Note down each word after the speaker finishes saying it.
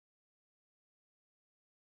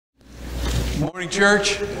Morning,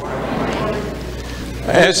 church.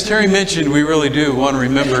 As Terry mentioned, we really do want to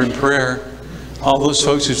remember in prayer all those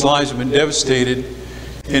folks whose lives have been devastated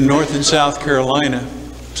in North and South Carolina.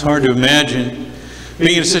 It's hard to imagine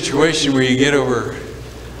being in a situation where you get over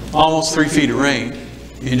almost 3 feet of rain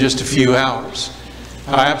in just a few hours.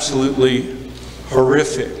 How absolutely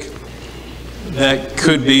horrific that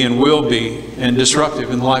could be and will be, and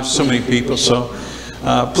disruptive in the lives of so many people. So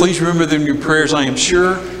please remember them in your prayers. I am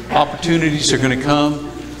sure opportunities are going to come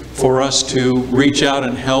for us to reach out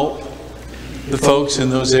and help the folks in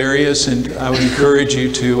those areas, and I would encourage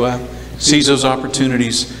you to seize those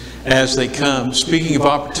opportunities as they come. Speaking of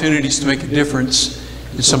opportunities to make a difference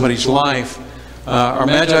in somebody's life, our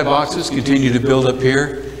Magi boxes continue to build up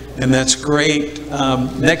here, and that's great.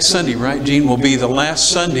 Next Sunday, right, Gene, will be the last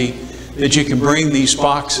Sunday that you can bring these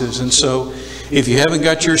boxes, and so if you haven't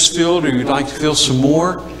got yours filled or you'd like to fill some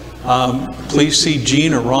more, please see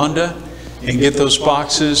Gene or Rhonda and get those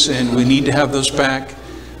boxes, and we need to have those back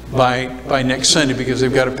by next Sunday because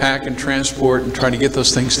they've got to pack and transport and try to get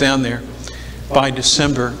those things down there by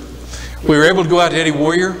December. We were able to go out to Eddie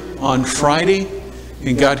Warrior on Friday,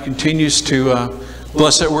 and God continues to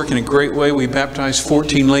bless that work in a great way. We baptized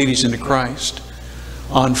 14 ladies into Christ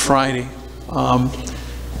on Friday.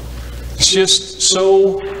 It's just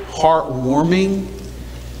so heartwarming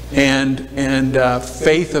and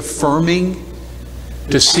faith affirming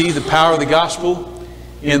to see the power of the gospel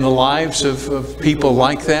in the lives of people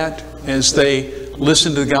like that as they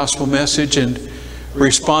listen to the gospel message and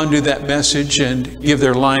respond to that message and give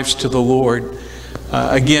their lives to the Lord.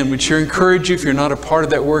 Again, would sure encourage you, if you're not a part of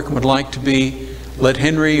that work and would like to be, let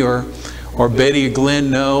Henry or Betty or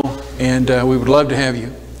Glenn know, and we would love to have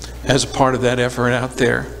you as a part of that effort out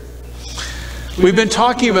there. We've been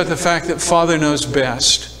talking about the fact that Father knows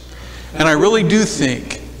best. And I really do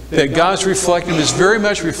think that God's reflected is very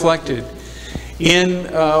much reflected in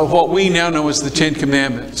what we now know as the 10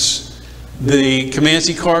 Commandments. The commands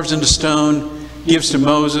he carves into stone, gives to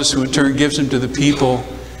Moses, who in turn gives them to the people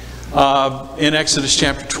in Exodus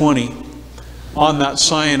chapter 20 on Mount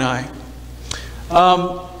Sinai.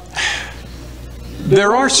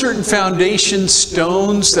 There are certain foundation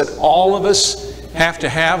stones that all of us have to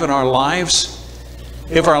have in our lives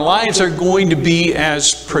if our lives are going to be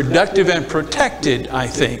as productive and protected, I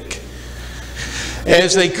think,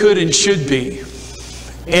 as they could and should be.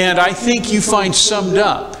 And I think you find summed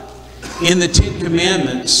up in the 10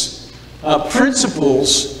 Commandments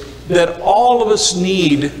principles that all of us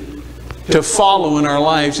need to follow in our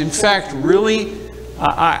lives. In fact, really,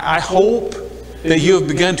 I hope that you have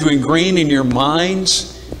begun to ingrain in your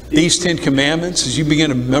minds these 10 Commandments as you begin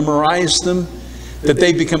to memorize them, that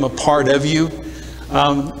they become a part of you.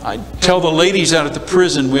 I tell the ladies out at the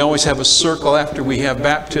prison, we always have a circle after we have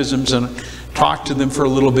baptisms and talk to them for a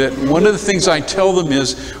little bit. One of the things I tell them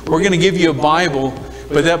is, we're going to give you a Bible,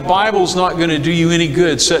 but that Bible's not going to do you any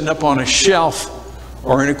good sitting up on a shelf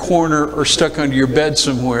or in a corner or stuck under your bed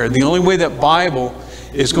somewhere. The only way that Bible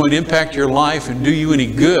is going to impact your life and do you any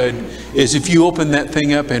good is if you open that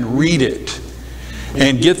thing up and read it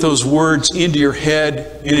and get those words into your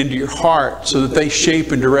head and into your heart so that they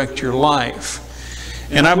shape and direct your life.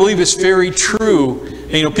 And I believe it's very true.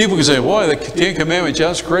 And, you know, people can say, boy, the 10 Commandments,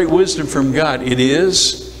 that's great wisdom from God. It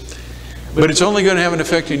is. But it's only going to have an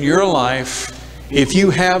effect in your life if you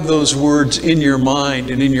have those words in your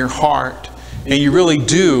mind and in your heart. And you really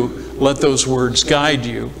do let those words guide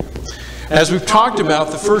you. As we've talked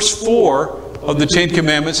about, the first 4 of the 10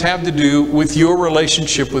 Commandments have to do with your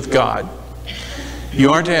relationship with God.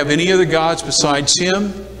 You aren't to have any other gods besides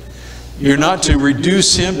Him. You're not to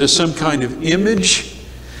reduce Him to some kind of image.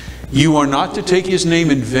 You are not to take His name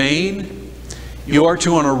in vain. You are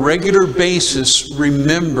to, on a regular basis,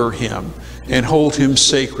 remember Him and hold Him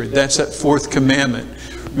sacred. That's that 4th commandment.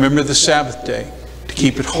 Remember the Sabbath day, to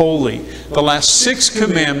keep it holy. The last 6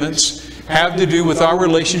 commandments have to do with our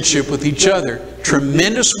relationship with each other.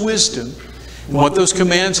 Tremendous wisdom in what those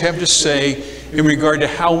commands have to say in regard to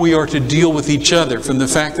how we are to deal with each other. From the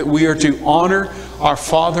fact that we are to honor our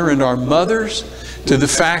father and our mothers, to the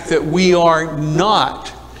fact that we are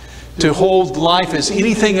not to hold life as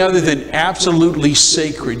anything other than absolutely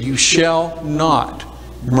sacred. You shall not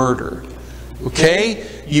murder.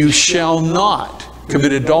 Okay? You shall not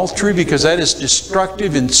commit adultery, because that is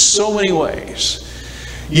destructive in so many ways.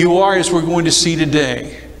 You are, as we're going to see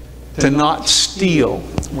today, to not steal.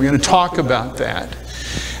 We're going to talk about that.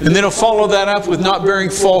 And then I'll follow that up with not bearing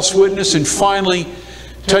false witness, and finally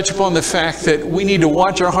touch upon the fact that we need to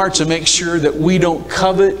watch our hearts and make sure that we don't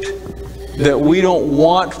covet, that we don't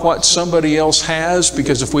want what somebody else has,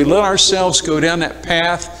 because if we let ourselves go down that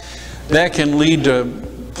path, that can lead to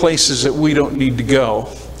places that we don't need to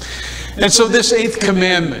go. And so this 8th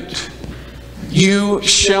commandment, you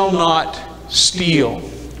shall not steal.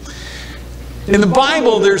 In the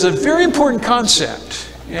Bible, there's a very important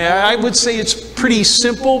concept. I would say it's pretty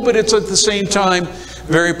simple, but it's at the same time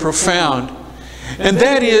very profound. And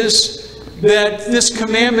that is that this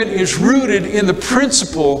commandment is rooted in the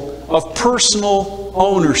principle of personal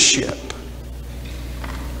ownership.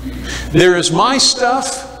 There is my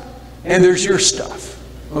stuff and there's your stuff.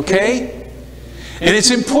 Okay? And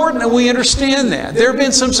it's important that we understand that. There have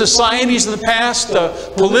been some societies in the past,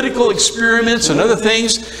 political experiments and other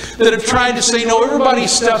things, that have tried to say, no,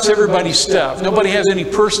 everybody's stuff's everybody's stuff. Nobody has any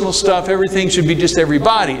personal stuff. Everything should be just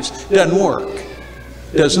everybody's. It doesn't work.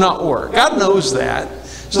 It does not work. God knows that.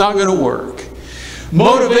 It's not going to work.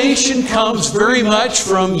 Motivation comes very much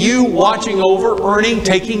from you watching over, earning,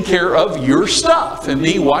 taking care of your stuff, and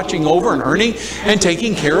me watching over and earning and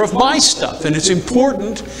taking care of my stuff. And it's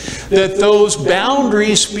important that those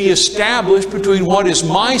boundaries be established between what is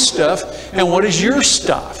my stuff and what is your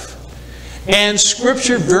stuff. And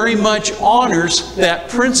Scripture very much honors that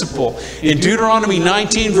principle. In Deuteronomy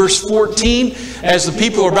 19, verse 14, as the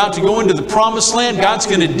people are about to go into the promised land, God's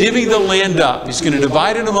going to divvy the land up. He's going to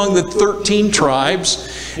divide it among the 13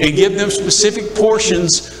 tribes and give them specific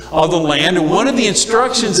portions of the land. And one of the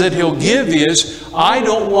instructions that He'll give is, I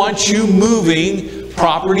don't want you moving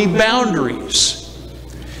property boundaries.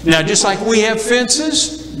 Now, just like we have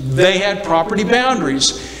fences, they had property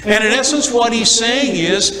boundaries. And in essence, what He's saying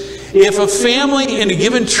is, if a family in a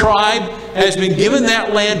given tribe has been given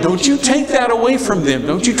that land, don't you take that away from them.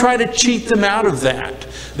 Don't you try to cheat them out of that.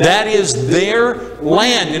 That is their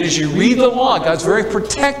land. And as you read the law, God's very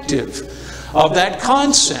protective of that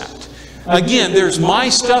concept. Again, there's my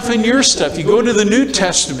stuff and your stuff. You go to the New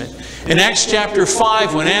Testament. In Acts chapter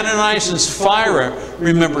 5, when Ananias and Sapphira,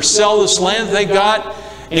 remember, sell this land they got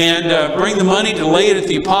and bring the money to lay it at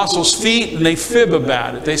the apostles' feet, and they fib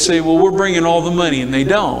about it. They say, well, we're bringing all the money, and they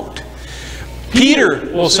don't. Peter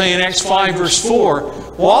will say in Acts 5, verse 4,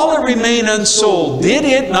 while it remained unsold, did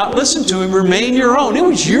it, not listen to him, remain your own? It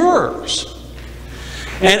was yours.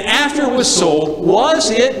 And after it was sold, was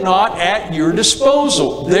it not at your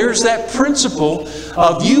disposal? There's that principle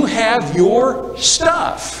of you have your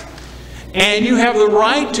stuff. And you have the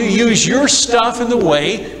right to use your stuff in the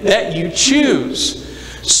way that you choose.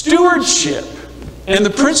 Stewardship, and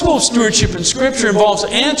the principle of stewardship in Scripture involves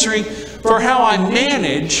answering for how I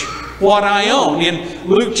manage what I own. In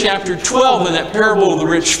Luke chapter 12, in that parable of the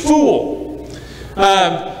rich fool,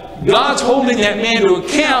 God's holding that man to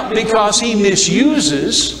account because he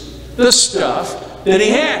misuses the stuff that he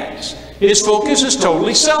has. His focus is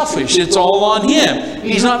totally selfish. It's all on him.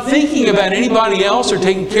 He's not thinking about anybody else or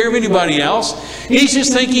taking care of anybody else. He's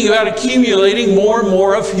just thinking about accumulating more and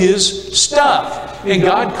more of his stuff. And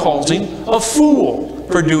God calls him a fool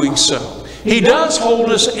for doing so. He does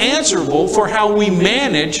hold us answerable for how we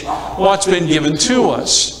manage what's been given to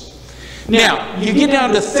us. Now, you get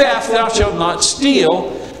down to theft, thou shalt not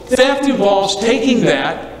steal. Theft involves taking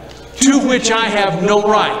that to which I have no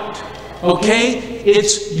right. Okay?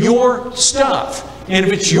 It's your stuff. And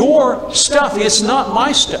if it's your stuff, it's not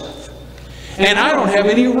my stuff. And I don't have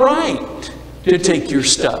any right to take your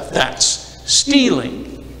stuff. That's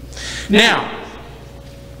stealing. Now,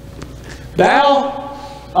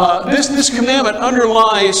 this commandment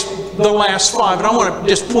underlies the last 5, and I want to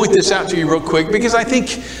just point this out to you real quick because I think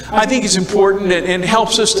it's important and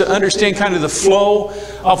helps us to understand kind of the flow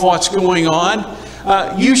of what's going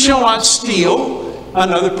on. You shall not steal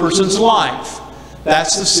another person's life.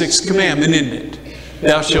 That's the 6th commandment, isn't it?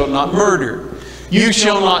 Thou shalt not murder. You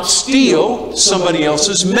shall not steal somebody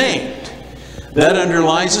else's mate. That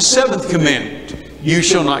underlies the 7th commandment. You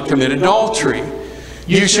shall not commit adultery.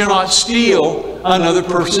 You shall not steal another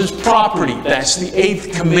person's property. That's the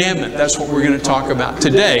 8th commandment. That's what we're going to talk about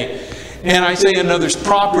today. And I say another's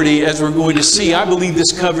property, as we're going to see, I believe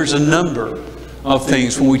this covers a number of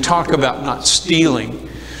things when we talk about not stealing.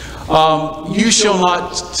 You shall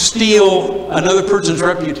not steal another person's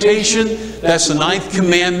reputation. That's the 9th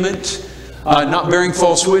commandment. Not bearing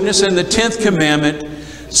false witness. And the 10th commandment,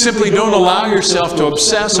 simply don't allow yourself to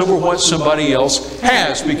obsess over what somebody else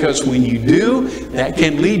has, because when you do, that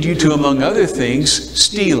can lead you to, among other things,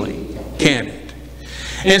 stealing, can it?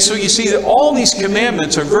 And so you see that all these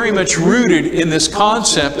commandments are very much rooted in this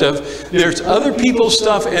concept of there's other people's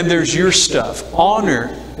stuff and there's your stuff.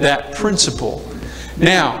 Honor that principle.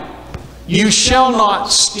 Now, you shall not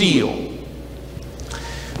steal.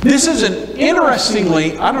 This is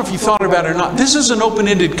interestingly, I don't know if you thought about it or not, this is an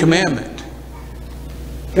open-ended commandment.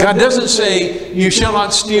 God doesn't say, you shall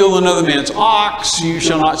not steal another man's ox, you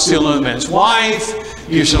shall not steal another man's wife,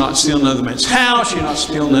 you shall not steal another man's house, you shall not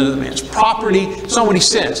steal another man's property. That's not what he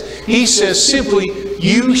says. He says simply,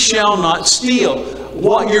 you shall not steal.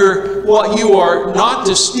 What you are not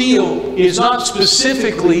to steal is not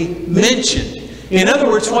specifically mentioned. In other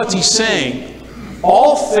words, what's he saying?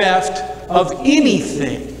 All theft of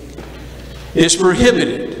anything is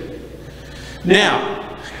prohibited. Now,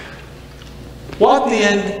 what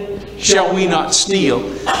then shall we not steal?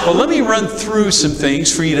 Well, let me run through some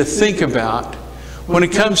things for you to think about when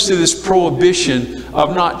it comes to this prohibition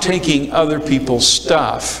of not taking other people's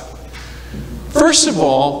stuff. First of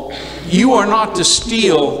all, you are not to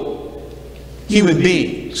steal human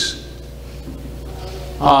beings.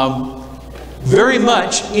 Very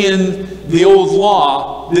much in the old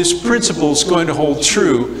law, this principle is going to hold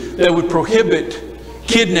true that would prohibit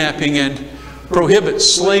kidnapping and prohibit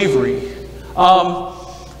slavery.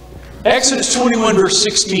 Exodus 21 verse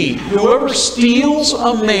 16, whoever steals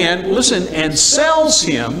a man, listen, and sells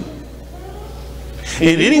him,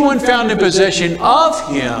 and anyone found in possession of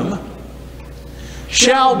him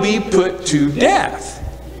shall be put to death.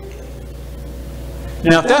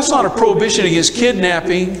 Now, if that's not a prohibition against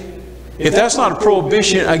kidnapping, if that's not a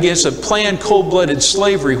prohibition against a planned cold-blooded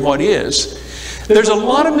slavery, what is? There's a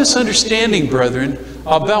lot of misunderstanding, brethren,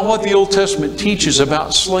 about what the Old Testament teaches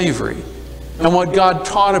about slavery and what God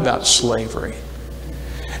taught about slavery.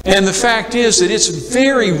 And the fact is that it's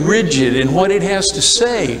very rigid in what it has to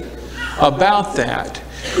say about that.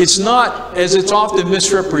 It's not, as it's often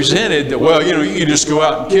misrepresented, that, well, you know, you can just go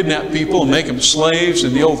out and kidnap people and make them slaves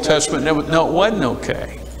in the Old Testament. No, it wasn't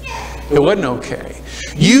okay. It wasn't okay.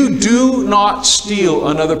 You do not steal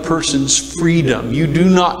another person's freedom. You do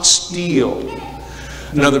not steal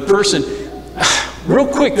another person. Real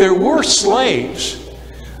quick, there were slaves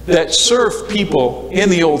that served people in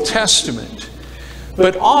the Old Testament.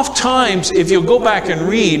 But oftentimes, if you'll go back and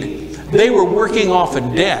read, they were working off a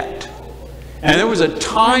debt. And there was a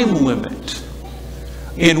time limit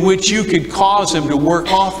in which you could cause them to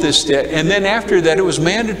work off this debt. And then after that, it was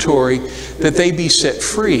mandatory that they be set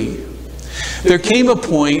free. There came a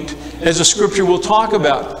point, as the scripture will talk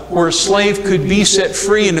about, where a slave could be set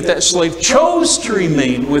free, and if that slave chose to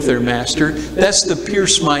remain with their master, that's the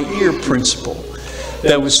pierce my ear principle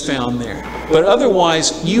that was found there. But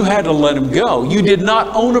otherwise, you had to let him go. You did not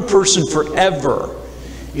own a person forever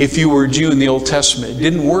if you were a Jew in the Old Testament. It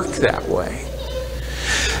didn't work that way.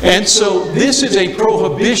 And so this is a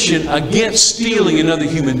prohibition against stealing another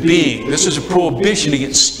human being. This is a prohibition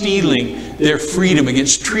against stealing their freedom,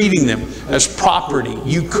 against treating them as property.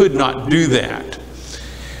 You could not do that.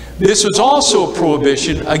 This was also a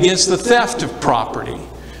prohibition against the theft of property.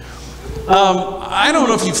 I don't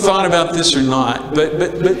know if you've thought about this or not,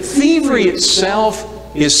 but thievery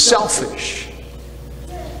itself is selfish.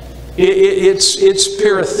 It's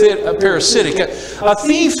parasitic. A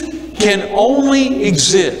thief can only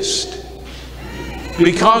exist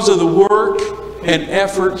because of the work and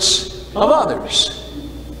efforts of others.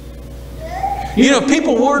 You know, if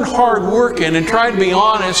people weren't hard working and tried to be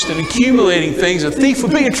honest and accumulating things, a thief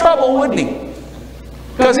would be in trouble, wouldn't he?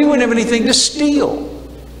 Because he wouldn't have anything to steal.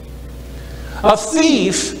 A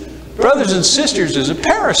thief, brothers and sisters, is a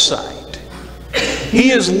parasite.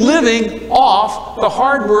 He is living off the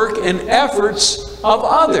hard work and efforts of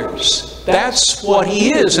others. That's what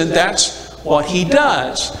he is, and that's what he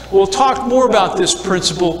does. We'll talk more about this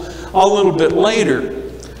principle a little bit later.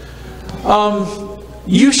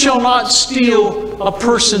 You shall not steal a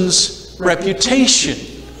person's reputation.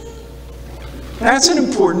 That's an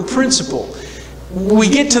important principle. We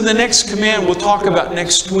get to the next command we'll talk about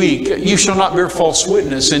next week. You shall not bear false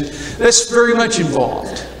witness, and that's very much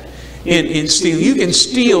involved in stealing. You can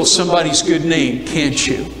steal somebody's good name, can't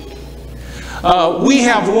you? We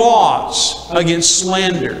have laws against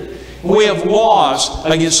slander. We have laws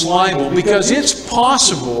against libel because it's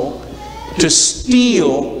possible to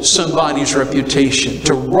steal somebody's reputation,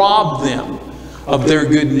 to rob them of their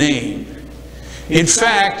good name. In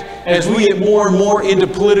fact, as we get more and more into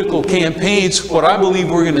political campaigns, what I believe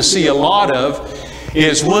we're going to see a lot of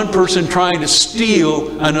is one person trying to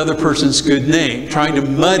steal another person's good name, trying to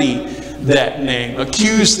muddy that name,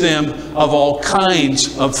 accuse them of all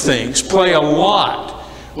kinds of things, play a lot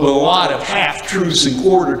with a lot of half-truths and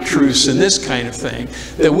quarter-truths and this kind of thing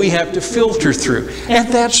that we have to filter through. And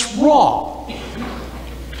that's wrong.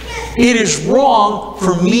 It is wrong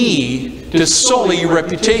for me to sully your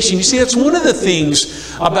reputation. You see, that's one of the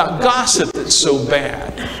things about gossip that's so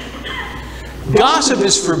bad. Gossip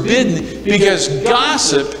is forbidden because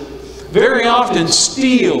gossip very often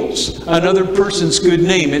steals another person's good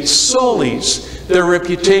name. It sullies their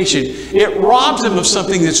reputation. It robs them of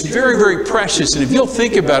something that's very, very precious. And if you'll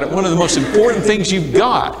think about it, one of the most important things you've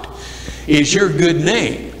got is your good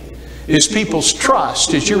name, is people's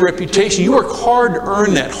trust, is your reputation. You work hard to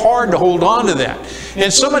earn that, hard to hold on to that.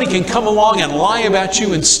 And somebody can come along and lie about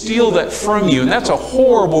you and steal that from you. And that's a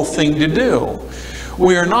horrible thing to do.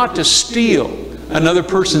 We are not to steal another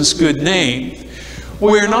person's good name.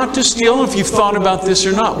 We are not to steal, if you've thought about this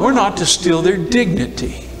or not, we're not to steal their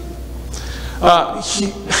dignity.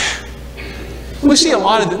 We see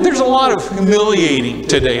there's a lot of humiliating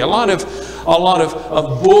today, a lot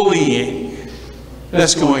of bullying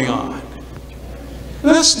that's going on.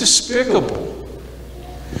 That's despicable.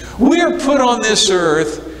 We are put on this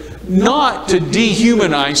earth not to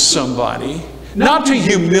dehumanize somebody, not to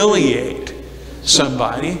humiliate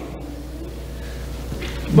somebody,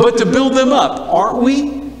 but to build them up, aren't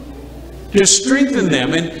we? To strengthen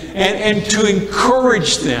them and to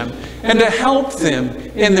encourage them and to help them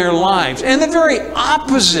in their lives. And the very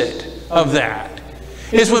opposite of that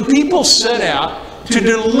is when people set out to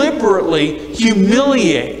deliberately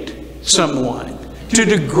humiliate someone, to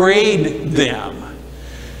degrade them,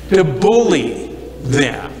 to bully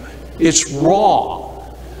them. It's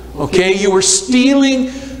wrong. Okay? You are stealing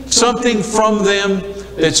something from them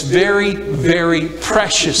that's very, very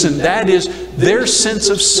precious, and that is their sense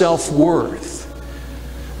of self-worth,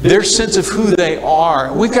 their sense of who they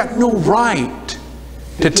are. We've got no right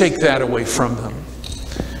to take that away from them.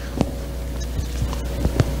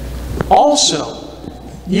 Also,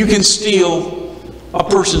 you can steal a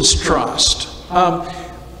person's trust.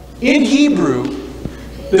 In Hebrew,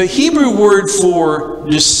 the Hebrew word for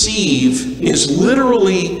deceive is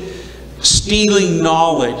literally stealing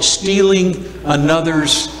knowledge, stealing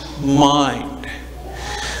another's mind.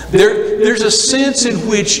 There's a sense in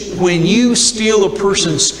which when you steal a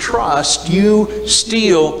person's trust, you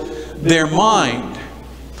steal their mind.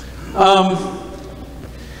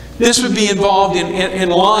 This would be involved in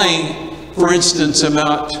lying, for instance,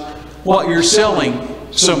 about what you're selling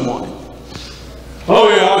someone. Oh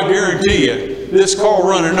yeah, I guarantee you, this car will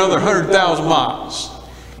run another 100,000 miles.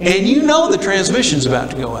 And you know the transmission's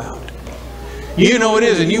about to go out. You know it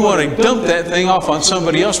is, and you want to dump that thing off on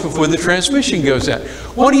somebody else before the transmission goes out.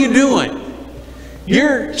 What are you doing?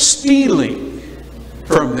 You're stealing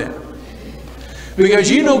from them. Because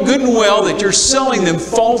you know good and well that you're selling them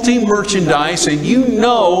faulty merchandise, and you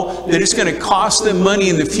know that it's going to cost them money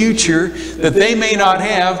in the future that they may not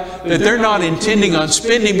have, that they're not intending on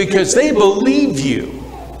spending, because they believe you.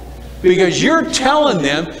 Because you're telling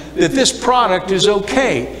them that this product is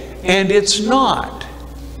okay, and it's not.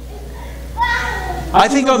 I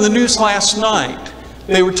think on the news last night,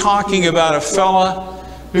 they were talking about a fella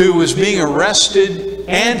who was being arrested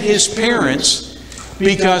and his parents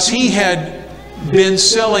because he had been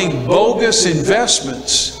selling bogus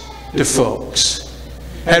investments to folks,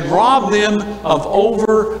 had robbed them of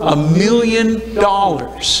over $1 million.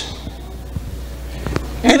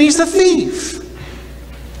 And he's the thief.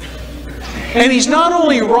 And he's not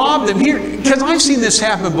only robbed them here, because I've seen this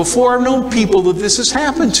happen before. I've known people that this has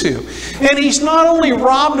happened to. And he's not only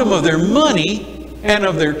robbed them of their money and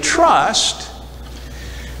of their trust,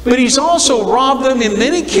 but he's also robbed them in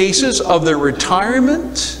many cases of their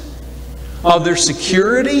retirement, of their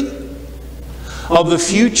security, of the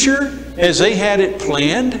future as they had it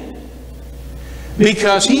planned,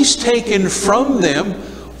 because he's taken from them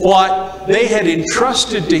what they had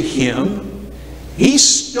entrusted to him. He's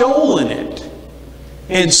stolen it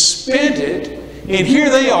and spent it, and here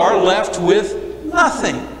they are left with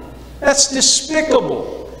nothing. That's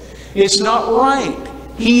despicable. It's not right.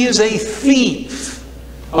 He is a thief.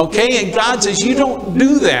 Okay? And God says you don't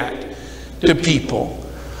do that to people.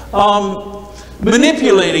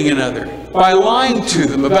 Manipulating another by lying to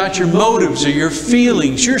them about your motives or your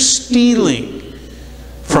feelings. You're stealing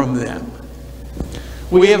from them.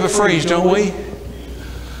 We have a phrase, don't we?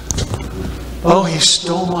 Oh, you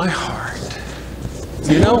stole my heart.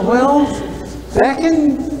 You know, well, that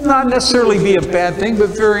can not necessarily be a bad thing, but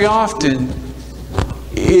very often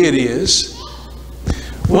it is.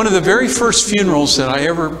 One of the very first funerals that I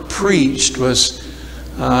ever preached was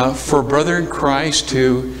for a brother in Christ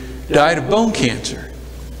who died of bone cancer.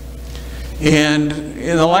 And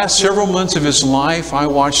in the last several months of his life, I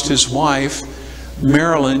watched his wife,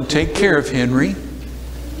 Marilyn, take care of Henry.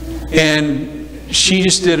 And she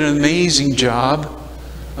just did an amazing job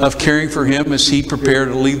of caring for him as he prepared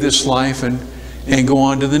to leave this life and go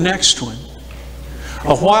on to the next one.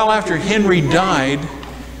 A while after Henry died,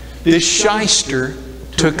 this shyster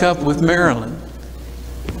took up with Marilyn.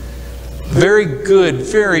 Very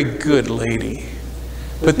good lady.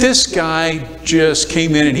 But this guy just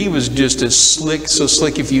came in and he was just as slick, so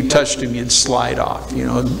slick if you touched him, you'd slide off, you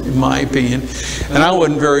know, in my opinion. And I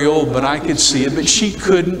wasn't very old, but I could see it, but she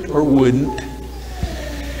couldn't or wouldn't.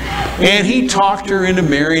 And he talked her into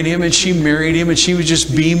marrying him, and she married him, and she was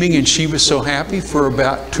just beaming, and she was so happy for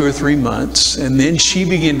about 2 or 3 months. And then she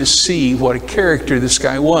began to see what a character this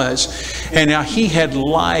guy was. And now he had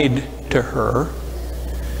lied to her.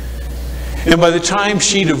 And by the time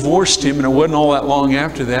she divorced him, and it wasn't all that long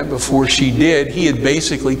after that before she did, he had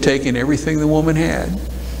basically taken everything the woman had.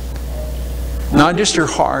 Not just her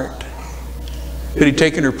heart, but he'd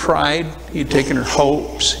taken her pride, he had taken her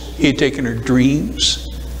hopes, he had taken her dreams.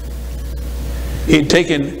 He had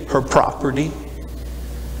taken her property.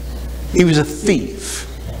 He was a thief.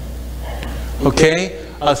 Okay?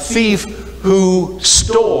 A thief who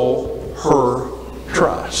stole her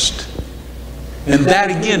trust. And that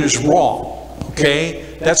again is wrong.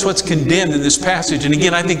 Okay? That's what's condemned in this passage. And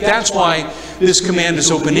again, I think that's why this command is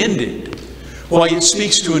open-ended. Why it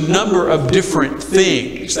speaks to a number of different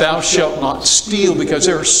things. Thou shalt not steal, because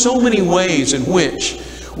there are so many ways in which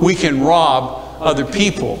we can rob other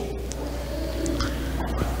people.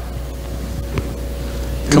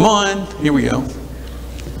 Come on, here we go.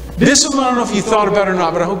 This one, I don't know if you thought about it or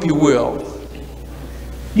not, but I hope you will.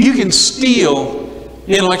 You can steal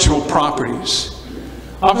intellectual properties.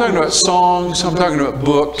 I'm talking about songs, I'm talking about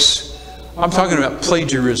books, I'm talking about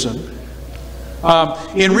plagiarism.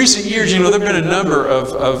 In recent years, you know, there have been a number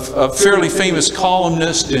of fairly famous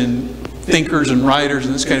columnists and thinkers and writers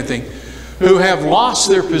and this kind of thing who have lost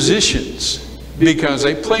their positions because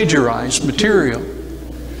they plagiarized material.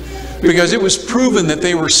 Because it was proven that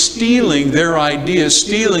they were stealing their ideas,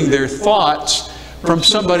 stealing their thoughts from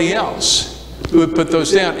somebody else who had put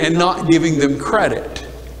those down and not giving them credit.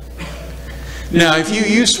 Now, if you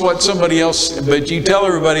use what somebody else, but you tell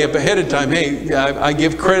everybody up ahead of time, hey, I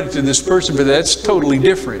give credit to this person, but that's totally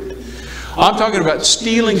different. I'm talking about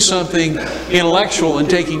stealing something intellectual and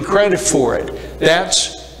taking credit for it.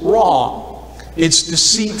 That's wrong. It's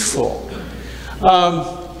deceitful.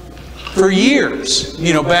 For years,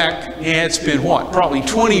 you know, back, it's been what, probably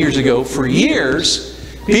 20 years ago, for years,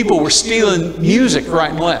 people were stealing music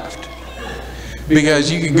right and left.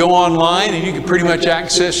 Because you could go online and you could pretty much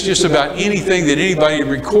access just about anything that anybody had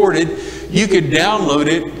recorded. You could download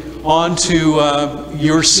it onto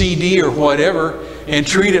your CD or whatever and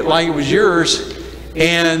treat it like it was yours.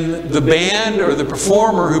 And the band or the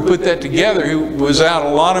performer who put that together, who was out a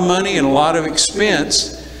lot of money and a lot of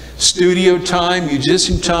expense, studio time,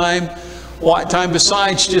 musician time, what time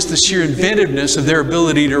besides just the sheer inventiveness of their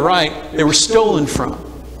ability to write, they were stolen from.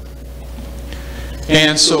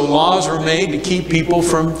 And so laws were made to keep people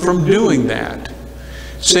from doing that.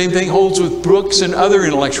 Same thing holds with books and other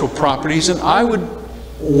intellectual properties, and I would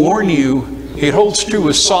warn you, it holds true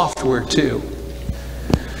with software too.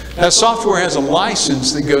 That software has a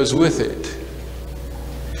license that goes with it.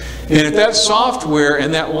 And if that software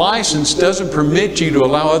and that license doesn't permit you to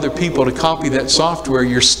allow other people to copy that software,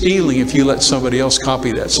 you're stealing if you let somebody else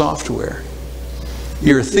copy that software.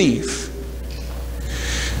 You're a thief.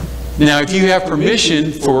 Now, if you have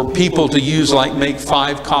permission for people to use, like make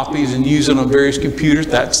 5 copies and use it on various computers,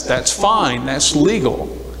 that's fine. That's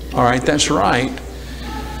legal. All right, that's right.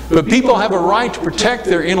 But people have a right to protect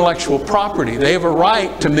their intellectual property. They have a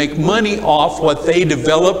right to make money off what they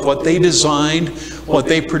developed, what they designed, what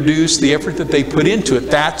they produced, the effort that they put into it.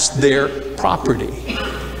 That's their property.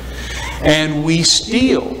 And we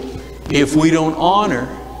steal if we don't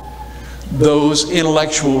honor those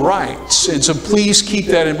intellectual rights. And so please keep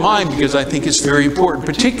that in mind, because I think it's very important,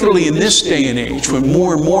 particularly in this day and age when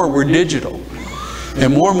more and more we're digital.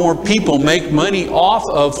 And more people make money off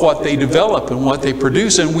of what they develop and what they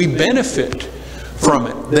produce, and we benefit from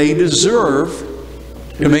it. They deserve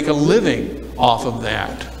to make a living off of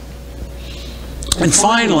that. And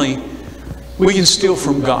finally, we can steal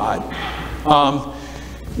from God.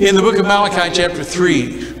 In the book of Malachi chapter 3,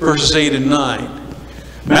 verses 8 and 9,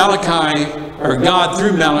 Malachi, or God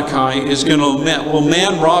through Malachi, is going to lament, will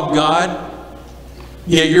man rob God?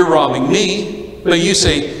 Yeah, you're robbing me. But you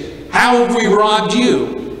say, how have we robbed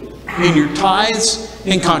you? In your tithes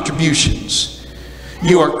and contributions.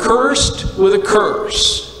 You are cursed with a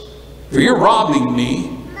curse, for you're robbing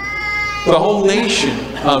me, the whole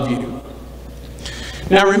nation of you.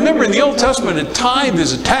 Now remember, in the Old Testament, a tithe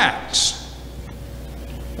is a tax.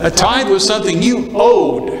 A tithe was something you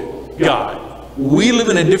owed God. We live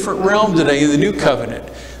in a different realm today in the New Covenant.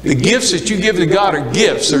 The gifts that you give to God are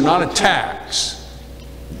gifts, they're not a tax.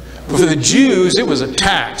 But for the Jews, it was a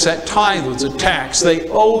tax. That tithe was a tax. They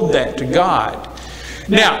owed that to God.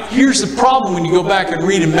 Now, here's the problem when you go back and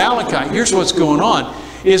read in Malachi. Here's what's going on.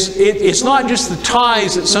 it's not just the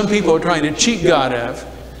tithes that some people are trying to cheat God of,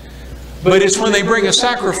 but it's when they bring a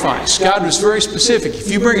sacrifice. God was very specific.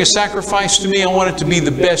 If you bring a sacrifice to me, I want it to be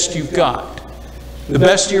the best you've got. The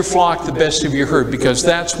best of your flock, the best of your herd, because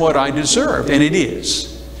that's what I deserve, and it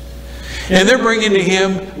is. And they're bringing to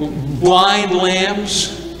Him blind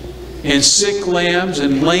lambs and sick lambs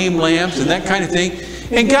and lame lambs and that kind of thing.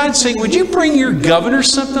 And God's saying, would you bring your governor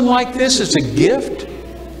something like this as a gift?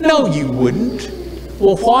 No, you wouldn't.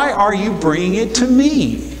 Well, why are you bringing it to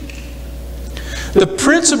me? The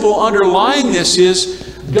principle underlying this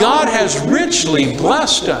is God has richly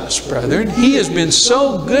blessed us, brethren. He has been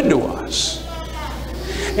so good to us.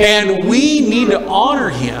 And we need to honor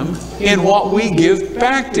Him in what we give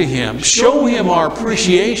back to Him. Show Him our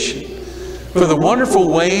appreciation for the wonderful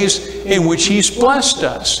ways in which He's blessed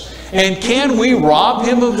us. And can we rob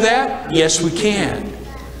Him of that? Yes, we can.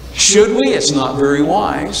 Should we? It's not very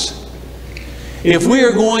wise. If we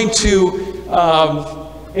are going to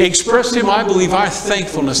express to Him, I believe, our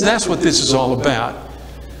thankfulness, that's what this is all about.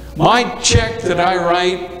 My check that I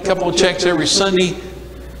write, a couple of checks every Sunday,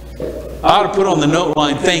 I ought to put on the note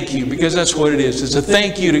line, thank you, because that's what it is. It's a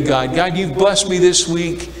thank you to God. God, you've blessed me this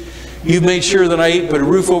week. You've made sure that I ate, put a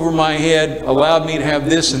roof over my head, allowed me to have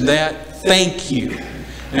this and that. Thank you.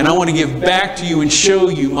 And I want to give back to you and show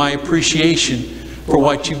you my appreciation for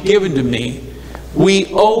what you've given to me. We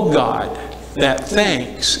owe God that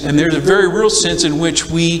thanks. And there's a very real sense in which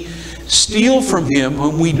we steal from Him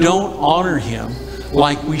when we don't honor Him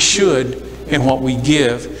like we should in what we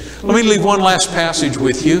give. Let me leave one last passage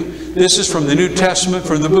with you. This is from the New Testament,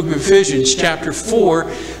 from the book of Ephesians, chapter 4.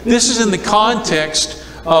 This is in the context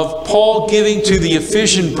of Paul giving to the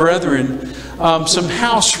Ephesian brethren some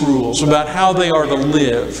house rules about how they are to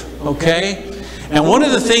live. Okay? And one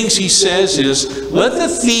of the things he says is, let the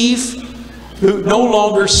thief who no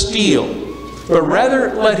longer steal, but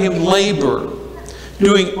rather let him labor,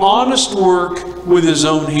 doing honest work with his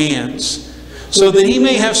own hands, so that he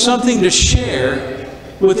may have something to share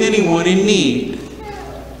with anyone in need.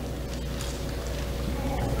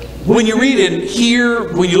 When you read in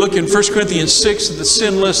here, when you look in 1 Corinthians 6 at the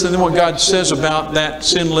sin list, and then what God says about that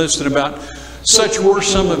sin list and about such were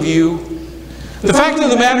some of you, the fact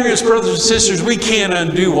of the matter is, brothers and sisters, we can't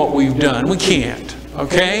undo what we've done. We can't.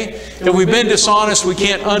 Okay? If we've been dishonest, we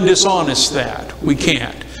can't undishonest that. We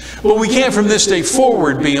can't. But we can from this day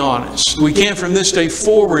forward be honest. We can from this day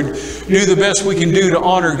forward do the best we can do to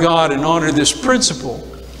honor God and honor this principle.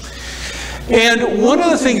 And one of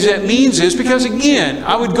the things that means is, because again,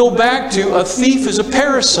 I would go back to a thief is a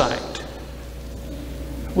parasite.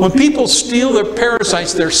 When people steal, they're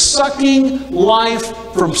parasites. They're sucking life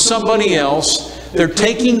from somebody else. They're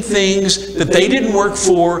taking things that they didn't work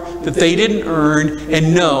for, that they didn't earn.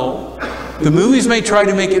 And no, the movies may try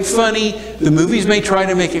to make it funny. The movies may try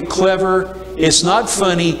to make it clever. It's not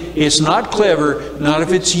funny. It's not clever. Not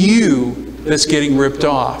if it's you that's getting ripped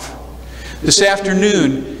off. This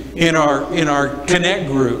afternoon, in our Connect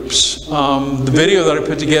groups, the video that I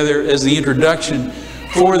put together as the introduction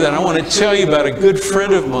for that, I want to tell you about a good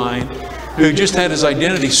friend of mine who just had his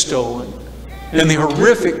identity stolen and the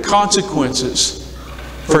horrific consequences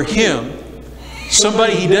for him.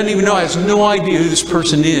 Somebody he doesn't even know, has no idea who this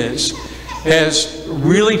person is, has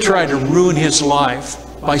really tried to ruin his life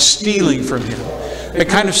by stealing from him. That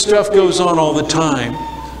kind of stuff goes on all the time.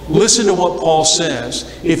 Listen to what Paul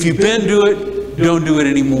says. If you've been to it, don't do it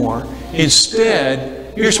anymore.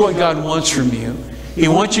 Instead, here's what God wants from you. He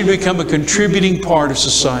wants you to become a contributing part of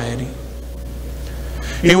society.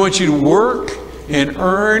 He wants you to work and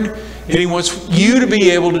earn, and He wants you to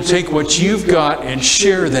be able to take what you've got and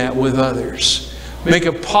share that with others. Make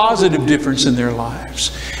a positive difference in their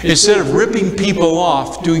lives. Instead of ripping people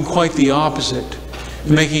off, doing quite the opposite.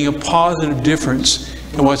 Making a positive difference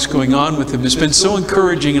in what's going on with them. It's been so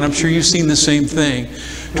encouraging, and I'm sure you've seen the same thing,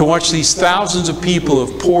 to watch these thousands of people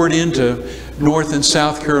have poured into North and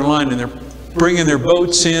South Carolina, and they're bringing their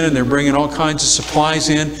boats in, and they're bringing all kinds of supplies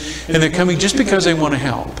in, and they're coming just because they want to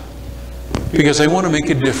help, because they want to make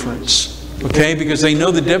a difference, okay? Because they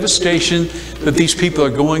know the devastation that these people are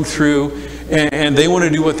going through, and they want to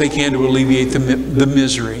do what they can to alleviate the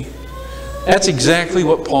misery. That's exactly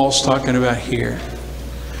what Paul's talking about here.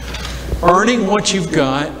 Earning what you've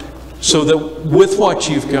got, so that with what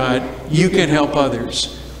you've got, you can help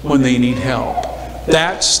others when they need help.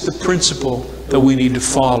 That's the principle that we need to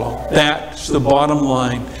follow. That's the bottom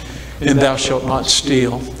line. And thou shalt not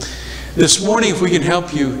steal. This morning, if we can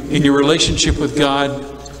help you in your relationship with God,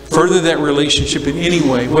 further that relationship in any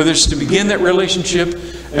way, whether it's to begin that relationship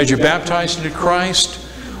as you're baptized into Christ,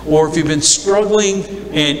 or if you've been struggling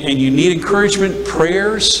and you need encouragement,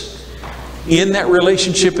 prayers, in that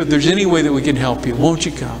relationship, if there's any way that we can help you, won't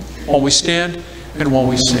you come? While we stand and while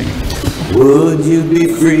we sing. Would you be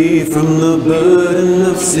free from the burden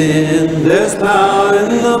of sin? There's power in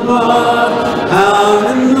the blood,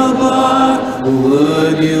 power in the blood.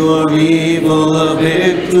 Would you or evil a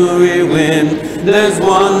victory win? There's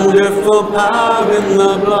wonderful power in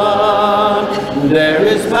the blood. There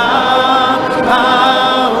is power,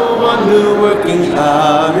 power, wonder working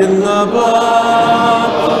power in the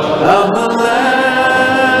blood of the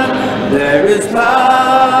Lamb. There is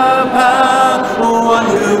power, power,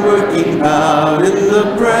 wonder working power in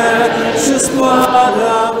the precious blood.